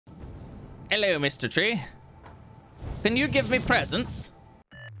Hello, Mr. Tree. Can you give me presents?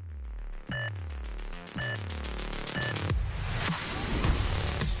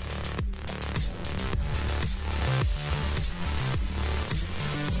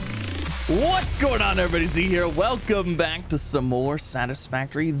 What's going on, everybody? Z here. Welcome back to some more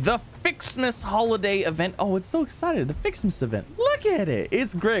Satisfactory, the Ficsmas holiday event. Oh, it's so excited. The Ficsmas event. Look at it.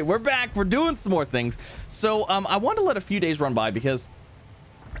 It's great. We're back. We're doing some more things. So I want to let a few days run by because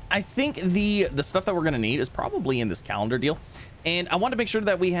I think the stuff that we're going to need is probably in this calendar deal. And I wanted to make sure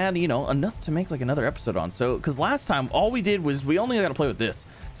that we had, you know, enough to make like another episode on. So, because last time all we did was we only got to play with this.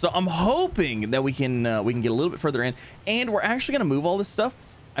 So I'm hoping that we can get a little bit further in. And we're actually going to move all this stuff.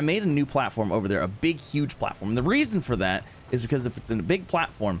 I made a new platform over there, a big, huge platform. And the reason for that is because if it's in a big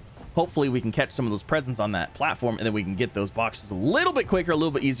platform, hopefully we can catch some of those presents on that platform, and then we can get those boxes a little bit quicker, a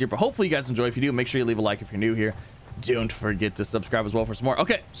little bit easier. But hopefully you guys enjoy. If you do, make sure you leave a like if you're new here. Don't forget to subscribe as well for some more.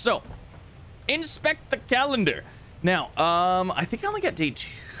 Okay, so inspect the calendar. Now, I think I only got day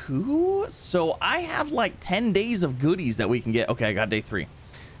 2, so I have like 10 days of goodies that we can get. Okay, I got day 3.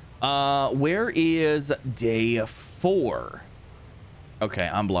 Where is day 4? Okay,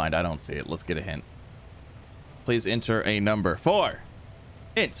 I'm blind. I don't see it. Let's get a hint. Please enter a number. 4.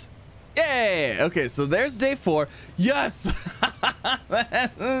 Hint. Yay! Okay, so there's day 4. Yes!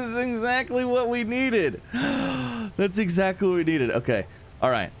 That is exactly what we needed. That's exactly what we needed. Okay. All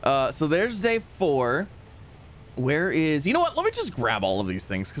right. So there's day 4. Where is... You know what? Let me just grab all of these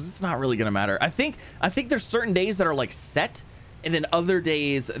things because it's not really going to matter. I think there's certain days that are like set and then other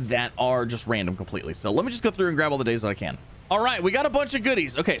days that are just random completely. So let me just go through and grab all the days that I can. All right, we got a bunch of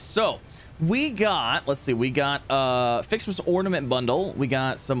goodies. Okay, so we got, let's see, we got Ficsmas ornament bundle. We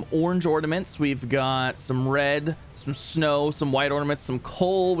got some orange ornaments. We've got some red, some snow, some white ornaments, some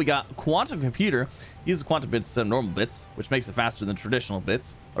coal. We got quantum computer. Uses quantum bits instead of normal bits, which makes it faster than traditional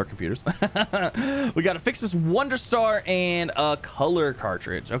bits or computers. We got a Ficsmas Wonder Star and a color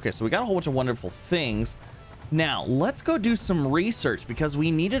cartridge. Okay, so we got a whole bunch of wonderful things. Now, let's go do some research because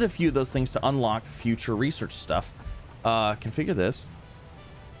we needed a few of those things to unlock future research stuff. Configure this.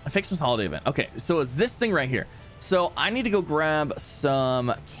 A Ficsmas holiday event. Okay, so it's this thing right here. So I need to go grab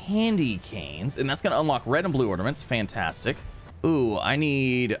some candy canes, and that's going to unlock red and blue ornaments. Fantastic. Ooh, I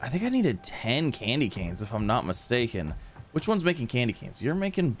think I needed 10 candy canes if I'm not mistaken. Which one's making candy canes? You're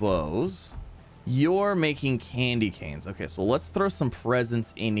making bows. You're making candy canes. Okay, so let's throw some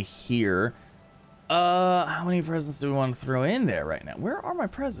presents in here. How many presents do we want to throw in there right now? Where are my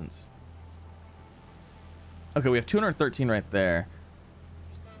presents? Okay, we have 213 right there.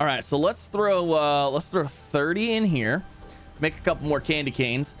 All right, so let's throw 30 in here, make a couple more candy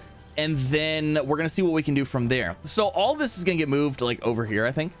canes, and then we're gonna see what we can do from there. So all this is gonna get moved like over here,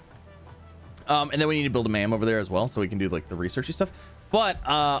 I think. And then we need to build a MAM over there as well, so we can do like the researchy stuff. But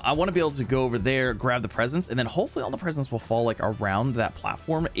I want to be able to go over there, grab the presents, and then hopefully all the presents will fall like around that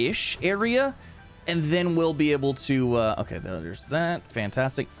platform-ish area, and then we'll be able to. Okay, there's that.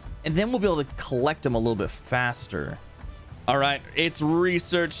 Fantastic. And then we'll be able to collect them a little bit faster. All right, it's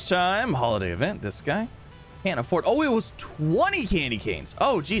research time. Holiday event. This guy can't afford. Oh, it was 20 candy canes.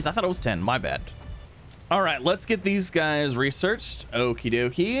 Oh, geez, I thought it was 10. My bad. All right, let's get these guys researched. Okie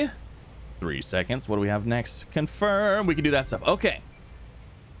dokie. 3 seconds. What do we have next? Confirm. We can do that stuff. Okay.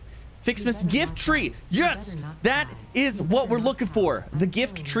 Ficsmas gift tree. Yes, that is what we're looking for. The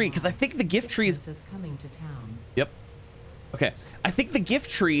gift tree, because I think the gift tree is coming to town. Yep. Okay, I think the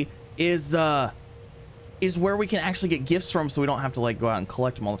gift tree is where we can actually get gifts from, so we don't have to like go out and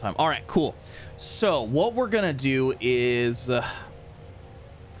collect them all the time. All right, cool. So what we're gonna do is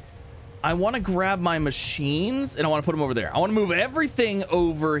I want to grab my machines and I want to put them over there. I want to move everything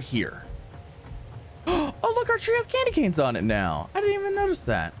over here. Oh, look, our tree has candy canes on it now. I didn't even notice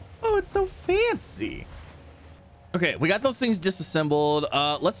that. Oh, it's so fancy. Okay, we got those things disassembled.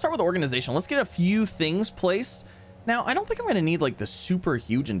 Let's start with organization. Let's get a few things placed. Now, I don't think I'm going to need like the super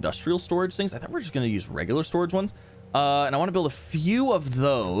huge industrial storage things. I think we're just going to use regular storage ones. And I want to build a few of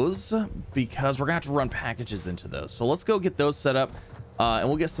those because we're going to have to run packages into those. So let's go get those set up. And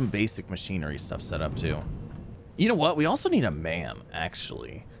we'll get some basic machinery stuff set up too. You know what? We also need a MAM,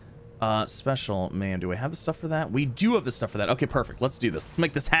 actually. Special MAM. Do we have the stuff for that? We do have the stuff for that. Okay, perfect. Let's do this. Let's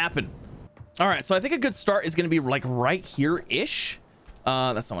make this happen. All right, so I think a good start is going to be like right here-ish.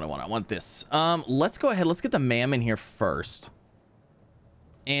 That's not what I want. I want this. Let's go ahead. Let's get the MAM in here first.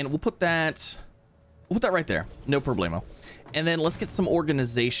 And we'll put that right there. No problemo. And then let's get some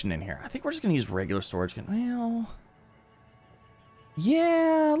organization in here. I think we're just going to use regular storage. Well,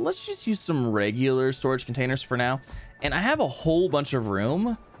 yeah, let's just use some regular storage containers for now. And I have a whole bunch of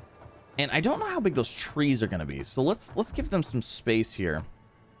room. And I don't know how big those trees are going to be. So let's give them some space here.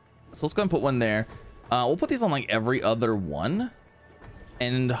 So let's go ahead and put one there. We'll put these on like every other one,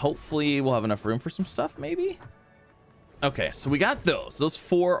 and hopefully we'll have enough room for some stuff, maybe. Okay, so we got those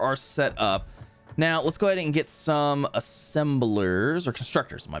 4 are set up. Now let's go ahead and get some assemblers, or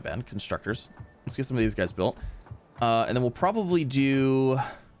constructors, my bad, constructors. Let's get some of these guys built, and then we'll probably do,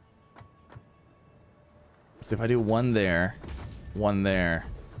 let's see, if I do one there, and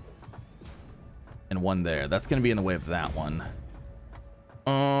one there, that's gonna be in the way of that one.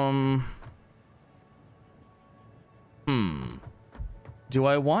 Do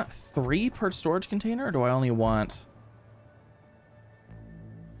I want 3 per storage container, or do I only want,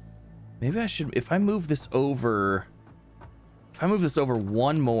 maybe I should, if I move this over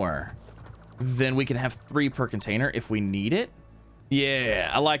one more, then we can have 3 per container if we need it.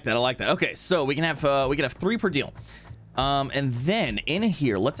 Yeah, I like that. Okay, so we can have 3 per deal. And then in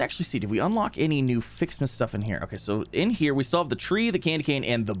here, let's actually see, did we unlock any new Ficsmas stuff in here? Okay, so in here we still have the tree, the candy cane,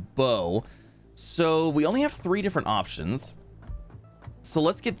 and the bow. So we only have 3 different options. So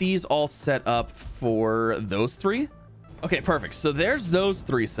let's get these all set up for those 3. Okay, perfect. So there's those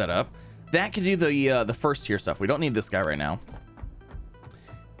 3 set up. That can do the first tier stuff. We don't need this guy right now.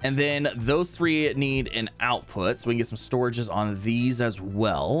 And then those 3 need an output, so we can get some storages on these as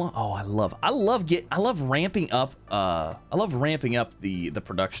well. Oh, I love ramping up the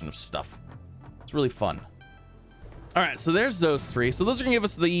production of stuff. It's really fun. All right, so there's those 3. So those are gonna give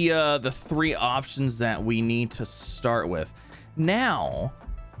us the 3 options that we need to start with. Now,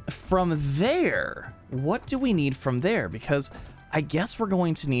 from there, what do we need from there? Because I guess we're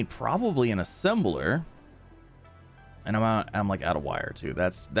going to need probably an assembler. And I'm like out of wire too.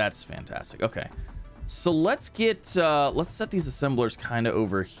 That's fantastic. Okay, so let's set these assemblers kind of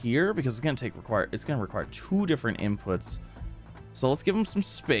over here, because it's gonna require 2 different inputs. So let's give them some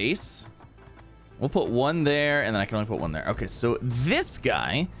space. We'll put one there, and then I can only put one there. Okay, so this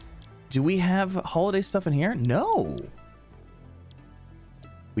guy, do we have holiday stuff in here? No,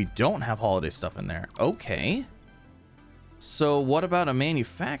 we don't have holiday stuff in there. Okay, so what about a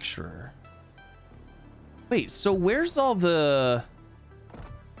manufacturer? Wait, so where's all the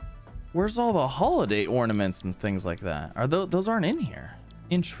holiday ornaments and things like that? Are those aren't in here?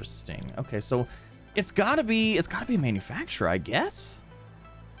 Interesting. Okay, so it's gotta be a manufacturer, I guess.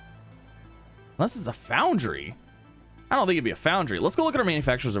 Unless it's a foundry. I don't think it'd be a foundry. Let's go look at our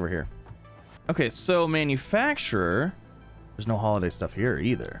manufacturers over here. Okay, so manufacturer, there's no holiday stuff here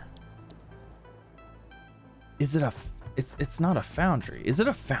either. Is it it's not a foundry. Is it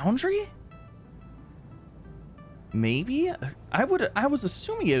a foundry? Maybe. I was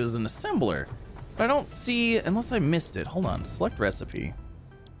assuming it was an assembler, but I don't see, unless I missed it. Hold on, select recipe.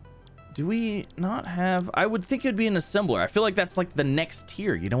 Do we not have, I would think it'd be an assembler. I feel like that's like the next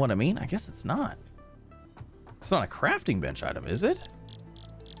tier, you know what I mean? I guess it's not. It's not a crafting bench item, is it?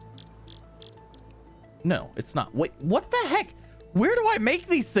 No, it's not. Wait, what the heck? Where do I make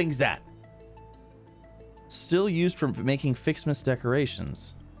these things at? Still used for making Ficsmas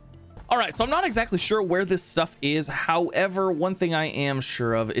decorations. All right, so I'm not exactly sure where this stuff is. However, one thing I am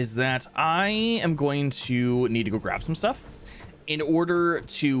sure of is that I am going to need to go grab some stuff in order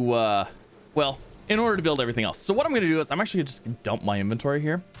to, well, in order to build everything else. So what I'm going to do is I'm actually going to just dump my inventory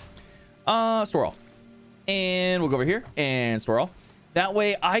here. Store all. And we'll go over here and store all. That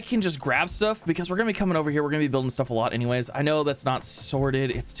way I can just grab stuff, because we're going to be coming over here. We're going to be building stuff a lot anyways. I know that's not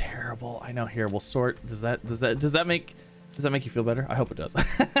sorted. It's terrible. I know. Here, we'll sort. Does that make you feel better? I hope it does.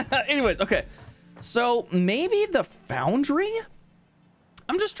 Anyways, okay. So maybe the foundry?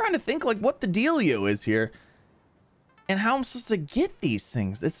 I'm just trying to think like what the dealio is here and how I'm supposed to get these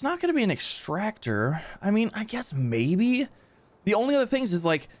things. It's not going to be an extractor. I mean, I guess maybe. The only other things is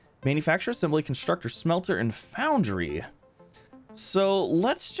like manufacturer, assembly, constructor, smelter, and foundry. So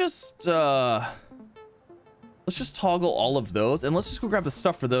let's just toggle all of those, and let's just go grab the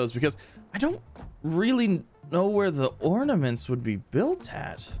stuff for those, because I don't really know where the ornaments would be built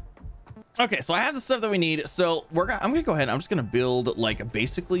at. Okay, so I have the stuff that we need. So I'm gonna go ahead. I'm just gonna build like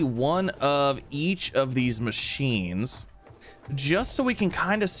basically one of each of these machines, just so we can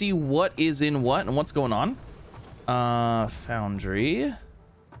kind of see what is in what and what's going on. Foundry.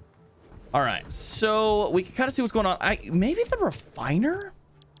 All right, so we can kind of see what's going on. Maybe the refiner.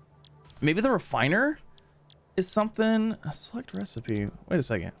 Maybe the refiner is something. Select recipe. Wait a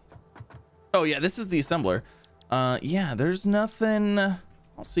second. Oh yeah, this is the assembler. Yeah, there's nothing. I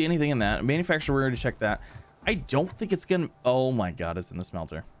don't see anything in that. Manufacturer, we're going to check that. I don't think it's gonna. Oh my god, it's in the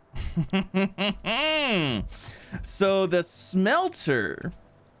smelter. So the smelter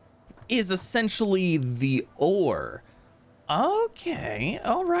is essentially the ore. Okay.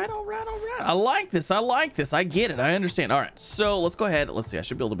 All right. All right. All right. I like this. I like this. I get it. I understand. All right. So let's go ahead. Let's see. I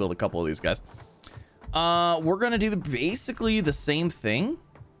should be able to build a couple of these guys. We're going to do basically the same thing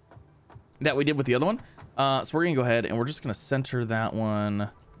that we did with the other one. So we're going to go ahead and we're just going to center that one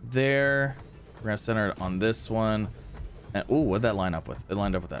there. We're going to center it on this one. And, ooh, what'd that line up with? It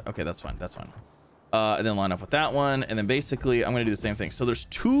lined up with that. Okay, that's fine. That's fine. And then line up with that one. And then basically, I'm going to do the same thing. So there's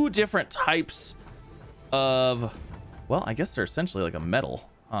two different types of... Well, I guess they're essentially like a metal.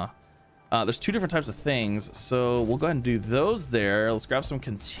 There's two different types of things. So we'll go ahead and do those there. Let's grab some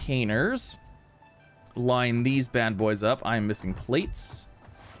containers. Line these bad boys up. I'm missing plates.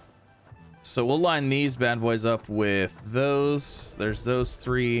 So we'll line these bad boys up with those. There's those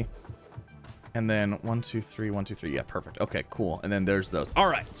three. And then 1, 2, 3, 1, 2, 3. Yeah, perfect. Okay, cool. And then there's those. All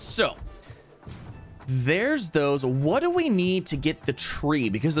right, so there's those. What do we need to get the tree?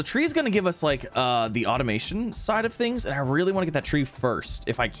 Because the tree is going to give us like the automation side of things. And I really want to get that tree first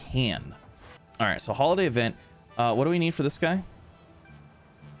if I can. All right, so holiday event. What do we need for this guy?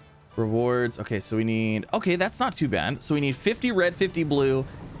 Rewards. Okay, so we need... Okay, that's not too bad. So we need 50 red, 50 blue,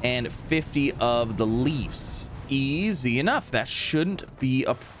 and 50 of the leaves. Easy enough. That shouldn't be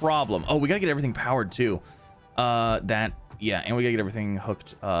a problem. Oh, we gotta get everything powered too. Yeah, and we gotta get everything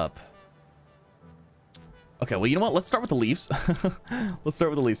hooked up. Okay, well, you know what? Let's start with the leaves. Let's start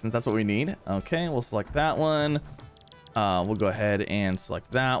with the leaves since that's what we need. Okay, we'll select that one. We'll go ahead and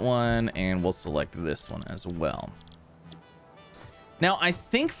select that one, and we'll select this one as well. Now, I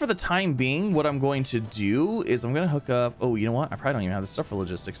think for the time being, what I'm going to do is I'm going to hook up... Oh, you know what? I probably don't even have the stuff for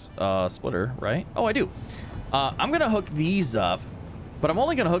logistics splitter, right? Oh, I do. I'm going to hook these up, but I'm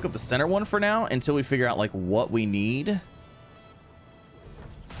only going to hook up the center one for now until we figure out like what we need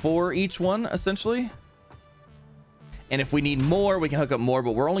for each one, essentially. And if we need more, we can hook up more,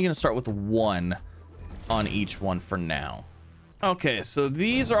 but we're only going to start with one on each one for now. Okay, so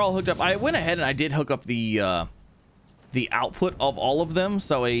these are all hooked up. I went ahead and I did hook up the output of all of them,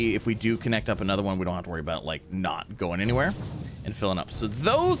 so if we do connect up another one, we don't have to worry about like not going anywhere and filling up. So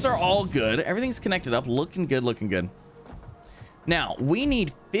those are all good. Everything's connected up, looking good, looking good. Now we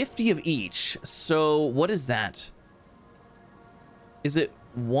need 50 of each. So what is that? Is it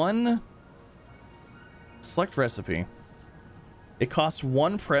one? Select recipe. It costs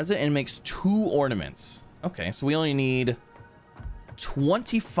 1 present and makes 2 ornaments. Okay, so we only need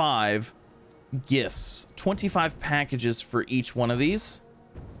 25 gifts, 25 packages for each one of these.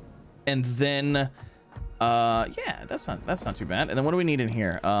 And then yeah, that's not too bad. And then what do we need in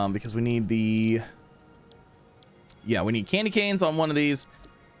here? Because we need we need candy canes on one of these,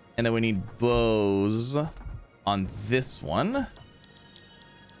 and then we need bows on this one.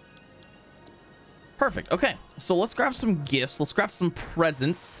 Perfect. Okay, so let's grab some gifts, let's grab some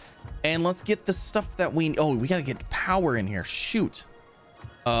presents, and let's get the stuff that we... Oh, we gotta get power in here. Shoot.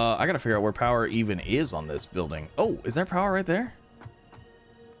 I gotta figure out where power even is on this building. Oh, is there power right there?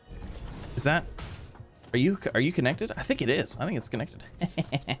 Is that... Are you connected? I think it is. I think it's connected.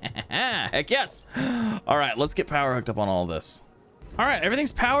 Heck yes. All right, let's get power hooked up on all this. All right,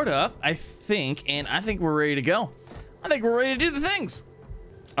 everything's powered up, I think, and I think we're ready to go. I think we're ready to do the things.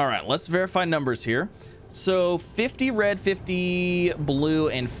 All right, let's verify numbers here. So 50 red, 50 blue,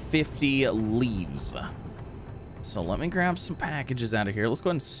 and 50 leaves. So let me grab some packages out of here. Let's go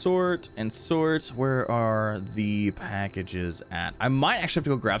ahead and sort and sort. Where are the packages at? I might actually have to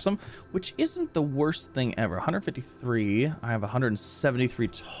go grab some, which isn't the worst thing ever. 153. I have 173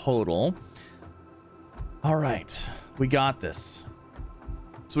 total. All right, we got this.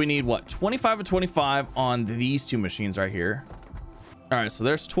 So we need what? 25 and 25 on these two machines right here. All right, so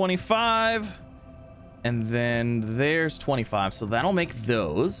there's 25, and then there's 25. So that'll make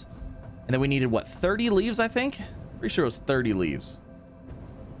those. And then we needed, what, 30 leaves, I think? Pretty sure it was 30 leaves.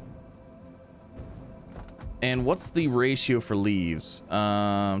 And what's the ratio for leaves?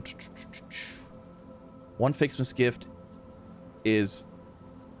 1 Ficsmas gift is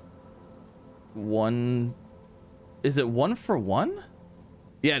 1... Is it 1 for 1?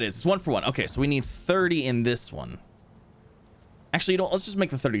 Yeah, it is. It's 1 for 1. Okay, so we need 30 in this one. Actually, let's just make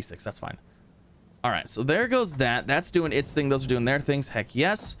the 36. That's fine. All right, so there goes that. That's doing its thing. Those are doing their things. Heck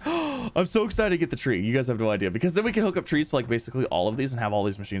yes. I'm so excited to get the tree. You guys have no idea, because then we can hook up trees to like basically all of these and have all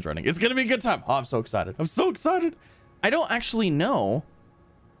these machines running. It's gonna be a good time. Oh, I'm so excited. I'm so excited. I don't actually know.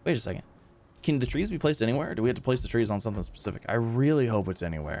 Wait a second. Can the trees be placed anywhere? Or do we have to place the trees on something specific? I really hope it's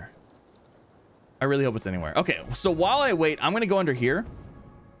anywhere. I really hope it's anywhere. Okay, so while I wait, I'm gonna go under here.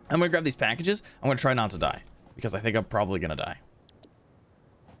 I'm gonna grab these packages. I'm gonna try not to die, because I think I'm probably gonna die,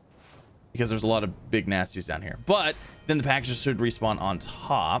 because there's a lot of big nasties down here. But then the packages should respawn on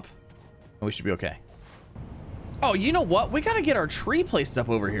top, and we should be okay. Oh, you know what? We got to get our tree placed up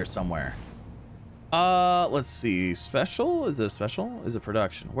over here somewhere. Let's see. Special? Is it a special? Is it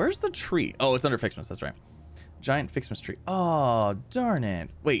production? Where's the tree? Oh, it's under Ficsmas. That's right. Giant Ficsmas tree. Oh, darn it.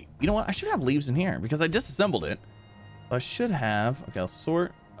 Wait, you know what? I should have leaves in here because I disassembled it. I should have. Okay, I'll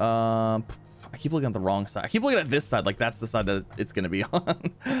sort. I keep looking at the wrong side. I keep looking at this side like that's the side that it's going to be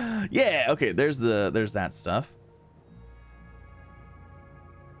on. Yeah, okay. There's that stuff.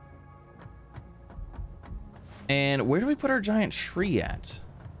 And where do we put our giant tree at?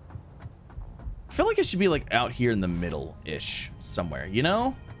 I feel like it should be like out here in the middle-ish somewhere, you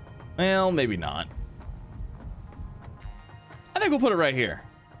know? Well, maybe not. I think we'll put it right here.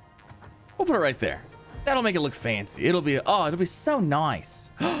 We'll put it right there. That'll make it look fancy. It'll be so nice.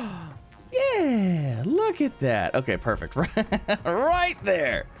 Yeah, look at that. Okay, perfect. Right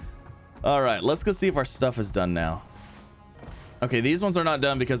there. All right, let's go see if our stuff is done now. Okay, these ones are not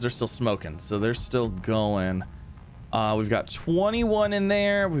done because they're still smoking, so they're still going. We've got 21 in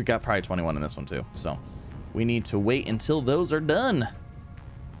there. We've got probably 21 in this one too. So we need to wait until those are done.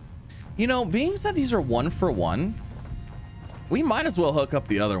 You know, being that these are 1 for 1, we might as well hook up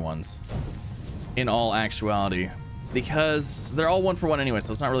the other ones in all actuality because they're all 1 for 1 anyway,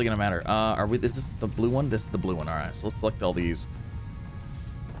 so it's not really gonna matter. Is this the blue one? This is the blue one. All right, so let's select all these.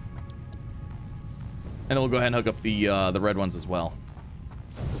 And then we'll go ahead and hook up the red ones as well.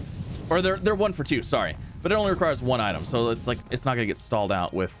 Or they're 1 for 2, sorry. But it only requires 1 item, so it's like it's not gonna get stalled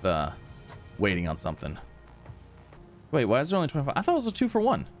out with waiting on something. Wait, why is there only 25? I thought it was a 2 for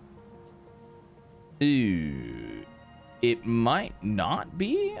 1. Ooh, it might not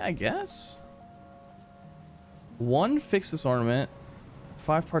be, I guess. 1 Ficsmas ornament,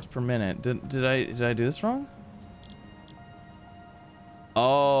 5 parts per minute. Did I do this wrong?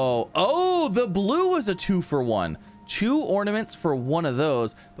 Oh, the blue was a 2 for 1. 2 ornaments for 1 of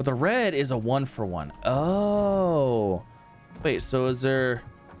those, but the red is a 1 for 1. Oh, wait, so is there...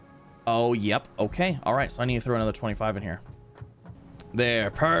 Oh, yep. Okay. All right. So I need to throw another 25 in here.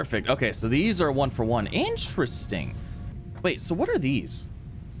 There. Perfect. Okay. So these are 1 for 1. Interesting. Wait, so what are these?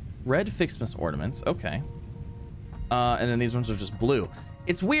 Red Ficsmas ornaments. Okay. And then these ones are just blue.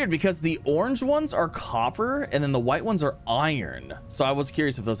 It's weird because the orange ones are copper and then the white ones are iron. So I was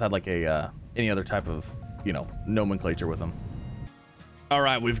curious if those had like a any other type of, you know, nomenclature with them. All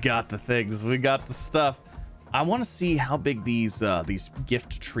right, we've got the things. We got the stuff. I want to see how big these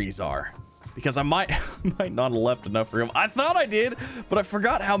gift trees are because I might not have left enough for him. I thought I did, but I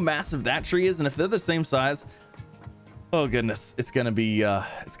forgot how massive that tree is, and if they're the same size, oh goodness, it's gonna be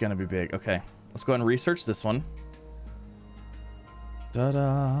big. Okay, let's go ahead and research this one.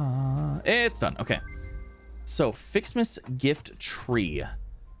 Ta-da! It's done. Okay, so Ficsmas gift tree.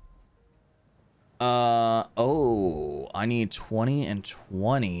 Oh, I need 20 and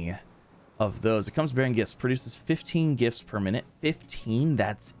 20 of those. It comes bearing gifts. Produces 15 gifts per minute. 15,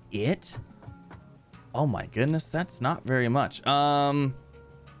 that's it? Oh my goodness, that's not very much. Giant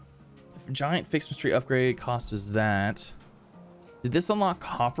Ficsmas tree upgrade cost is that. Did this unlock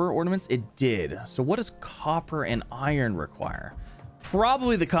copper ornaments? It did. So what does copper and iron require?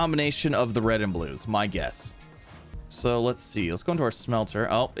 Probably the combination of the red and blues, my guess. So let's see. Let's go into our smelter.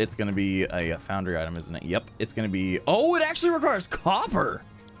 Oh, it's going to be a foundry item, isn't it? Yep, it's going to be... Oh, it actually requires copper.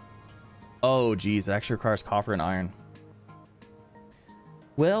 Oh, geez. It actually requires copper and iron.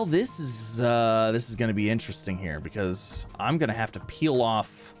 Well, this is going to be interesting here because I'm going to have to peel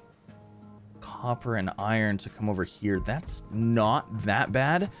off copper and iron to come over here. That's not that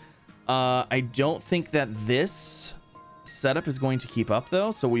bad. I don't think that this setup is going to keep up,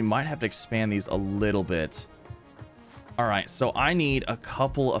 though, so we might have to expand these a little bit. All right, so I need a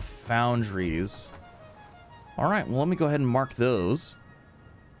couple of foundries. All right, well, let me go ahead and mark those.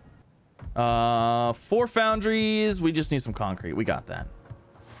 4 foundries. We just need some concrete. We got that.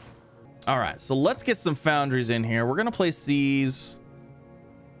 All right, so let's get some foundries in here. We're gonna place these.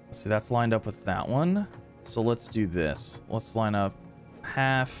 Let's see, that's lined up with that one. So let's do this. Let's line up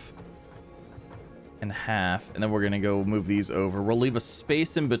half and half, and then we're gonna go move these over. We'll leave a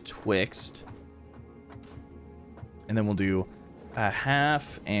space in betwixt. And then we'll do a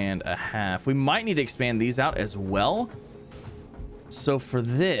half and a half. We might need to expand these out as well. So for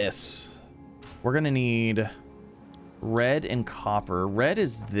this, we're going to need red and copper. Red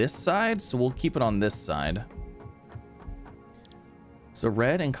is this side, so we'll keep it on this side. So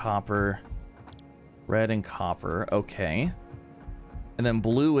red and copper. Red and copper. Okay. And then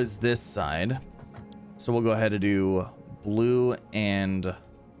blue is this side. So we'll go ahead and do blue and...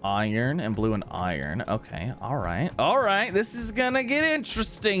 iron and blue and iron. Okay, all right, this is gonna get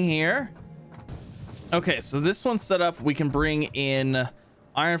interesting here. Okay, so this one's set up. We can bring in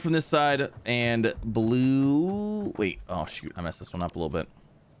iron from this side and blue. Wait, oh shoot, I messed this one up a little bit.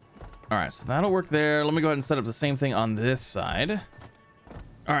 All right, so that'll work there. Let me go ahead and set up the same thing on this side.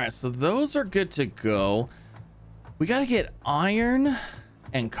 All right, so those are good to go. We got to get iron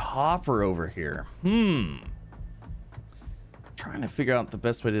and copper over here. Trying to figure out the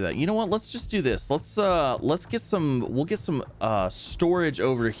best way to do that. You know what? Let's just do this. Let's get some. We'll get some storage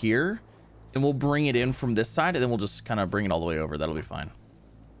over here, and we'll bring it in from this side, and then we'll just kind of bring it all the way over. That'll be fine.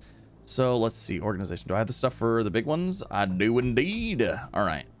 So let's see. Organization. Do I have the stuff for the big ones? I do indeed. All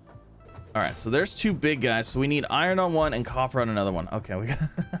right. All right. So there's two big guys. So we need iron on one and copper on another one. Okay. We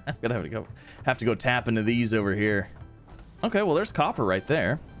gotta have to go tap into these over here. Okay. Well, there's copper right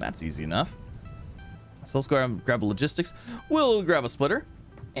there. That's easy enough. So let's go grab a logistics. We'll grab a splitter,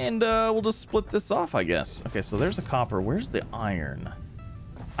 and we'll just split this off, I guess. Okay, so there's a copper. Where's the iron?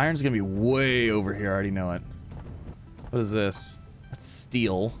 Iron's gonna be way over here. I already know it. What is this? That's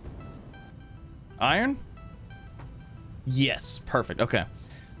steel. Iron? Yes, perfect. Okay,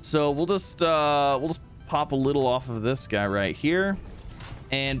 so we'll just pop a little off of this guy right here,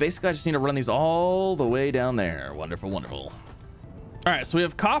 and basically I just need to run these all the way down there. Wonderful, wonderful. All right, so we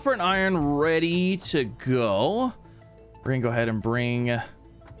have copper and iron ready to go. We're gonna go ahead and bring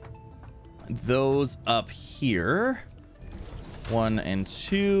those up here. 1 and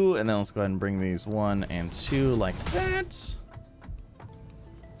 2, and then let's go ahead and bring these 1 and 2 like that.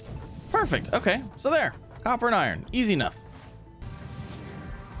 Perfect. Okay, so there, copper and iron, easy enough.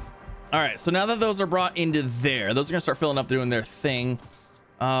 All right, so now that those are brought into there, those are gonna start filling up, doing their thing.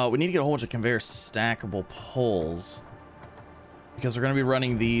 We need to get a whole bunch of conveyor stackable poles, because we're going to be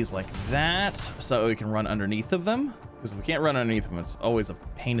running these like that so we can run underneath of them. Because if we can't run underneath them, it's always a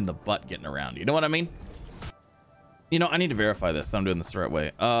pain in the butt getting around. You know what I mean? You know, I need to verify this, that I'm doing this the right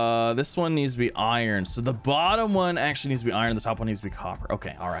way. This one needs to be iron. So the bottom one actually needs to be iron. The top one needs to be copper.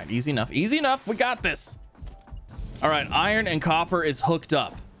 Okay, all right. Easy enough. Easy enough. We got this. All right, iron and copper is hooked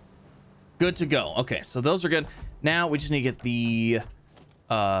up. Good to go. Okay, so those are good. Now we just need to get the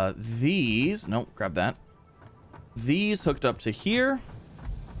these. Nope, grab that. These hooked up to here.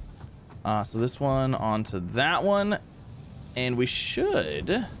 So this one onto that one, and we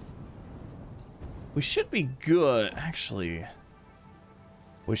should be good. Actually,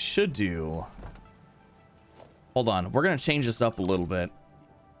 we should do, hold on, we're gonna change this up a little bit.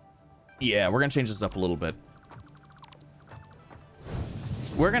 Yeah, we're gonna change this up a little bit.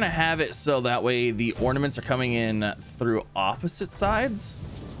 We're gonna have it so that way the ornaments are coming in through opposite sides.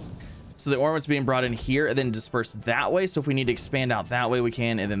 So the ornaments being brought in here and then dispersed that way. So if we need to expand out that way, we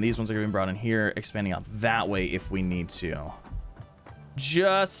can. And then these ones are going to be brought in here, expanding out that way if we need to.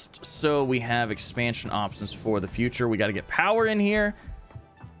 Just so we have expansion options for the future. We got to get power in here.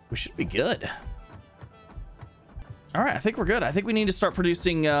 We should be good. All right, I think we're good. I think we need to start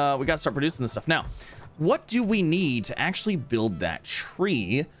producing. We got to start producing this stuff. Now, what do we need to actually build that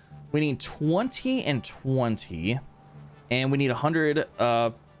tree? We need 20 and 20. And we need 100...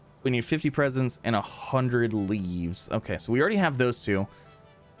 we need 50 presents and 100 leaves. Okay, so we already have those two.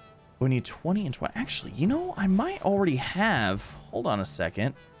 We need 20 and 20. Actually, you know, I might already have... Hold on a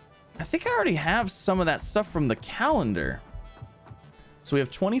second. I think I already have some of that stuff from the calendar. So we have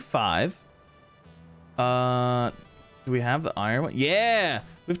 25. Do we have the iron one? Yeah!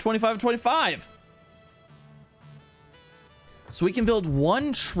 We have 25 and 25! So we can build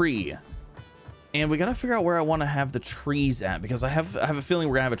one tree. And we gotta figure out where I want to have the trees at, because I have a feeling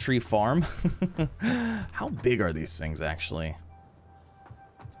we're gonna have a tree farm. How big are these things actually?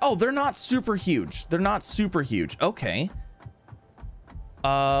 Oh, they're not super huge. They're not super huge. Okay.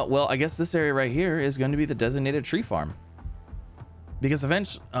 Well, I guess this area right here is going to be the designated tree farm, because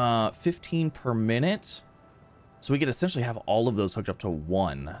eventually 15 per minute, so we could essentially have all of those hooked up to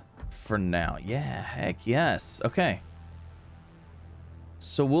one for now. Yeah, heck yes. Okay.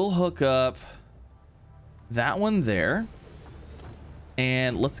 So we'll hook up that one there,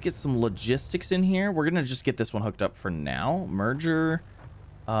 and let's get some logistics in here. We're gonna just get this one hooked up for now. Merger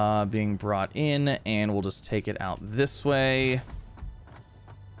being brought in, and we'll just take it out this way,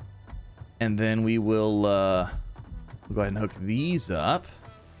 and then we will we'll go ahead and hook these up.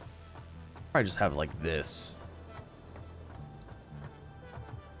 Probably just have it like this.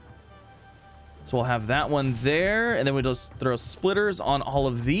 So we'll have that one there, and then we just throw splitters on all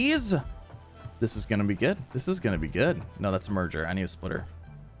of these. This is gonna be good. This is gonna be good. No, that's a merger. I need a splitter.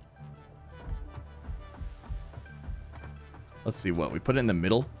 Let's see what we put it in the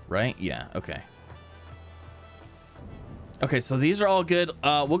middle, right? Yeah. Okay. Okay, so these are all good.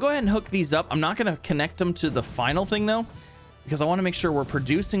 We'll go ahead and hook these up. I'm not gonna connect them to the final thing though, because I want to make sure we're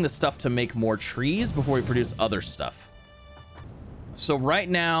producing the stuff to make more trees before we produce other stuff. So right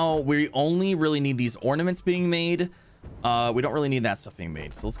now we only really need these ornaments being made. We don't really need that stuff being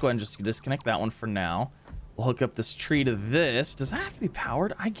made. So let's go ahead and just disconnect that one for now. We'll hook up this tree to this. Does that have to be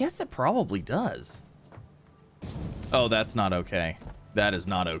powered? I guess it probably does. Oh, that's not okay. That is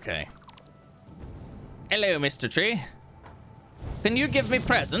not okay. Hello, Mr. Tree. Can you give me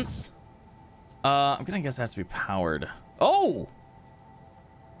presents? I'm gonna guess it has to be powered. Oh!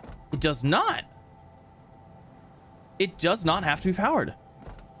 It does not. It does not have to be powered.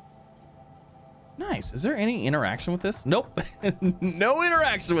 Nice. Is there any interaction with this? Nope. No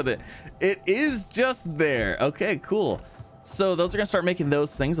interaction with it. It is just there. Okay, cool. So those are gonna start making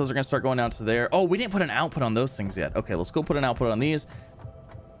those things. Those are gonna start going out to there. Oh, we didn't put an output on those things yet. Okay, let's go put an output on these.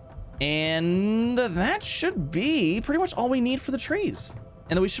 And that should be pretty much all we need for the trees.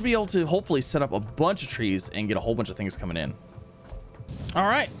 And then we should be able to hopefully set up a bunch of trees and get a whole bunch of things coming in. All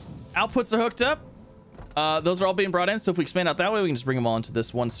right, outputs are hooked up. Those are all being brought in. So if we expand out that way, we can just bring them all into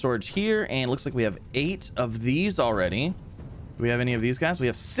this one storage here. And it looks like we have 8 of these already. Do we have any of these guys? We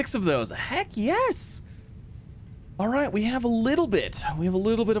have 6 of those. Heck yes. All right, we have a little bit. We have a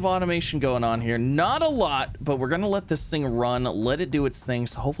little bit of automation going on here. Not a lot, but we're going to let this thing run, let it do its thing.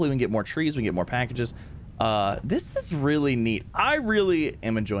 So hopefully we can get more trees, we can get more packages. This is really neat. I really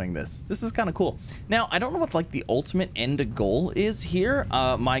am enjoying this. This is kind of cool. Now, I don't know what like the ultimate end goal is here.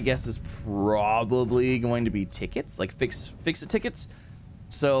 My guess is probably going to be tickets, like FICSIT tickets.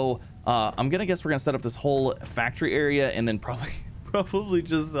 So I'm gonna guess we're gonna set up this whole factory area and then probably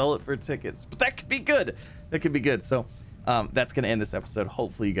just sell it for tickets. But that could be good. That could be good. So that's gonna end this episode.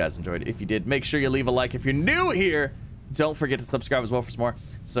 Hopefully you guys enjoyed it. If you did, make sure you leave a like. If you're new here, don't forget to subscribe as well for some more.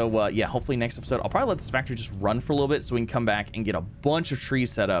 So yeah, hopefully next episode I'll probably let this factory just run for a little bit so we can come back and get a bunch of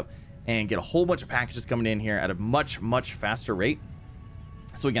trees set up and get a whole bunch of packages coming in here at a much faster rate,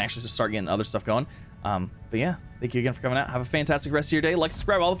 so we can actually just start getting other stuff going. But yeah, thank you again for coming out. Have a fantastic rest of your day. Like,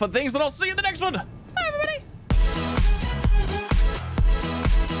 subscribe, all the fun things, and I'll see you in the next one.